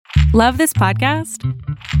Love this podcast?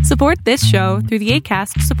 Support this show through the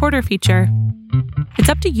Acast supporter feature. It's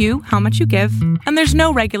up to you how much you give, and there's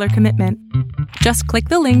no regular commitment. Just click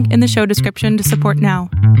the link in the show description to support now.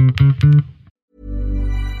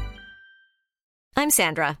 I'm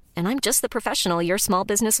Sandra, and I'm just the professional your small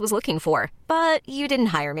business was looking for. But you didn't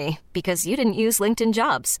hire me because you didn't use LinkedIn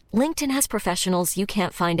Jobs. LinkedIn has professionals you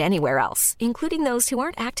can't find anywhere else, including those who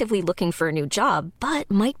aren't actively looking for a new job, but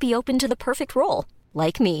might be open to the perfect role,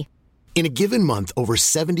 like me. In a given month, over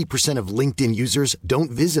 70% of LinkedIn users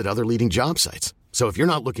don't visit other leading job sites. So if you're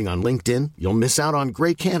not looking on LinkedIn, you'll miss out on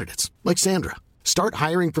great candidates like Sandra. Start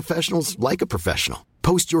hiring professionals like a professional.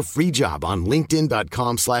 Post your free job on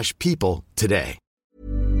linkedin.com/people today.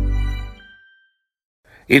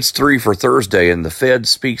 It's 3 for Thursday, and the Fed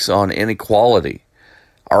speaks on inequality.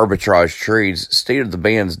 Arbitrage Trade's State of the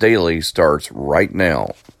Bands Daily starts right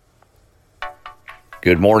now.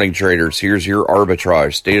 Good morning, traders. Here's your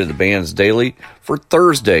Arbitrage State of the Bands Daily for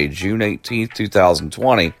Thursday, June 18th,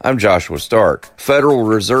 2020. I'm Joshua Stark. Federal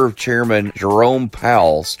Reserve Chairman Jerome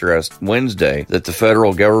Powell stressed Wednesday that the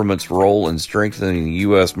federal government's role in strengthening the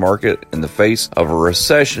U.S. market in the face of a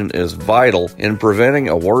recession is vital in preventing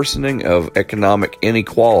a worsening of economic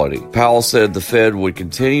inequality. Powell said the Fed would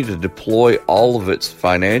continue to deploy all of its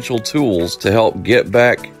financial tools to help get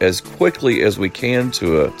back as quickly as we can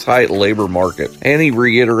to a tight labor market, and he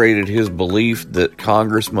reiterated his belief that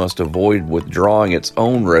Congress must avoid withdrawing its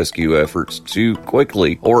own rescue efforts too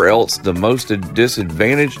quickly, or else the most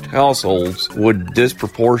disadvantaged households would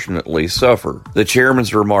disproportionately suffer. The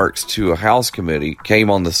chairman's remarks to a House committee came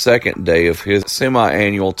on the second day of his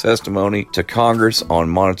semi-annual testimony to Congress on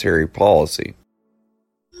monetary policy.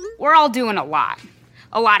 We're all doing a lot.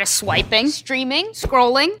 A lot of swiping, streaming,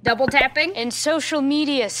 scrolling, double tapping, and social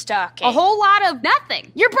media stalking. A whole lot of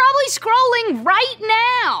nothing. You're probably scrolling right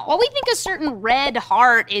now. While we think a certain red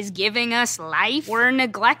heart is giving us life, we're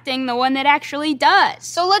neglecting the one that actually does.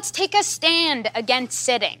 So let's take a stand against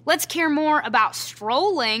sitting. Let's care more about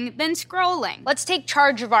strolling than scrolling. Let's take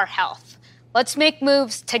charge of our health. Let's make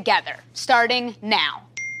moves together, starting now.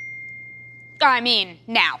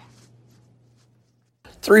 Now.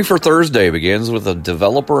 3 for Thursday begins with a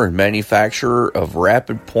developer and manufacturer of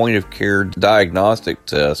rapid point-of-care diagnostic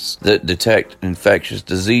tests that detect infectious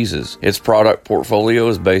diseases. Its product portfolio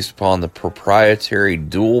is based upon the proprietary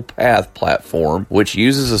Dual Path platform, which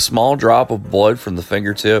uses a small drop of blood from the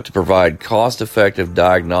fingertip to provide cost-effective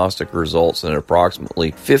diagnostic results in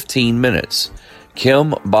approximately 15 minutes.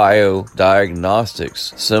 Chem Bio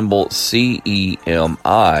Diagnostics, symbol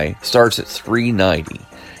CEMI, starts at $390.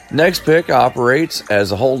 NextPick operates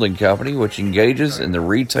as a holding company which engages in the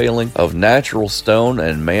retailing of natural stone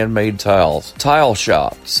and man-made tiles. Tile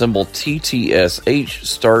Shop, symbol TTSH,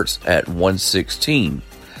 starts at $116.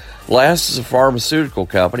 Last is a pharmaceutical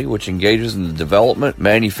company which engages in the development,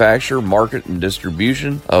 manufacture, market, and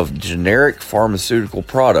distribution of generic pharmaceutical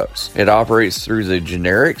products. It operates through the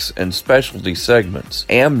generics and specialty segments.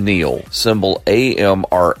 Amneal, symbol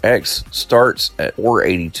AMRX, starts at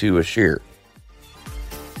 $482 a share.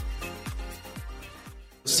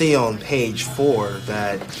 See on page 4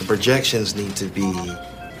 that the projections need to be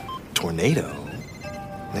tornado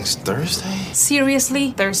next Thursday?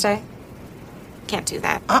 Seriously? Thursday? Can't do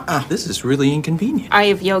that. This is really inconvenient. I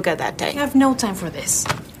have yoga that day. I have no time for this.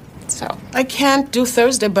 So. I can't do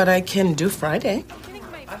Thursday, but I can do Friday.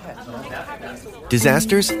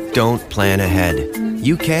 Disasters don't plan ahead.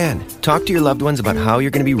 You can. Talk to your loved ones about how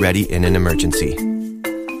you're going to be ready in an emergency.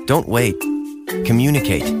 Don't wait.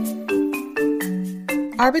 Communicate.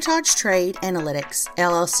 Arbitrage Trade Analytics,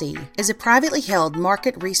 LLC, is a privately held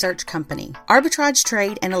market research company. Arbitrage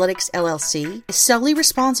Trade Analytics, LLC, is solely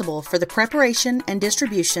responsible for the preparation and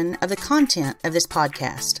distribution of the content of this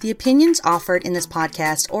podcast. The opinions offered in this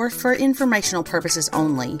podcast are for informational purposes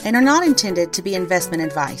only and are not intended to be investment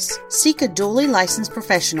advice. Seek a duly licensed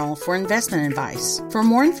professional for investment advice. For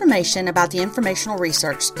more information about the informational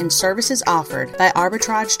research and services offered by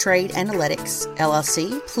Arbitrage Trade Analytics,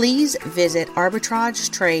 LLC, please visit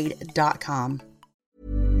arbitragetrade.com.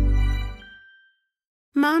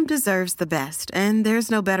 Mom deserves the best, and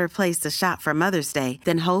there's no better place to shop for Mother's Day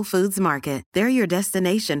than Whole Foods Market. They're your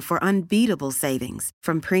destination for unbeatable savings,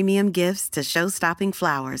 from premium gifts to show-stopping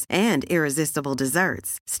flowers and irresistible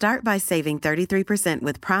desserts. Start by saving 33%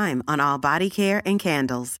 with Prime on all body care and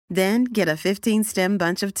candles. Then get a 15-stem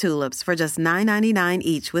bunch of tulips for just $9.99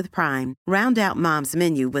 each with Prime. Round out Mom's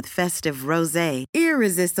menu with festive rosé,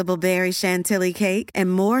 irresistible berry chantilly cake,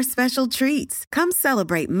 and more special treats. Come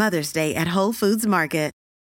celebrate Mother's Day at Whole Foods Market.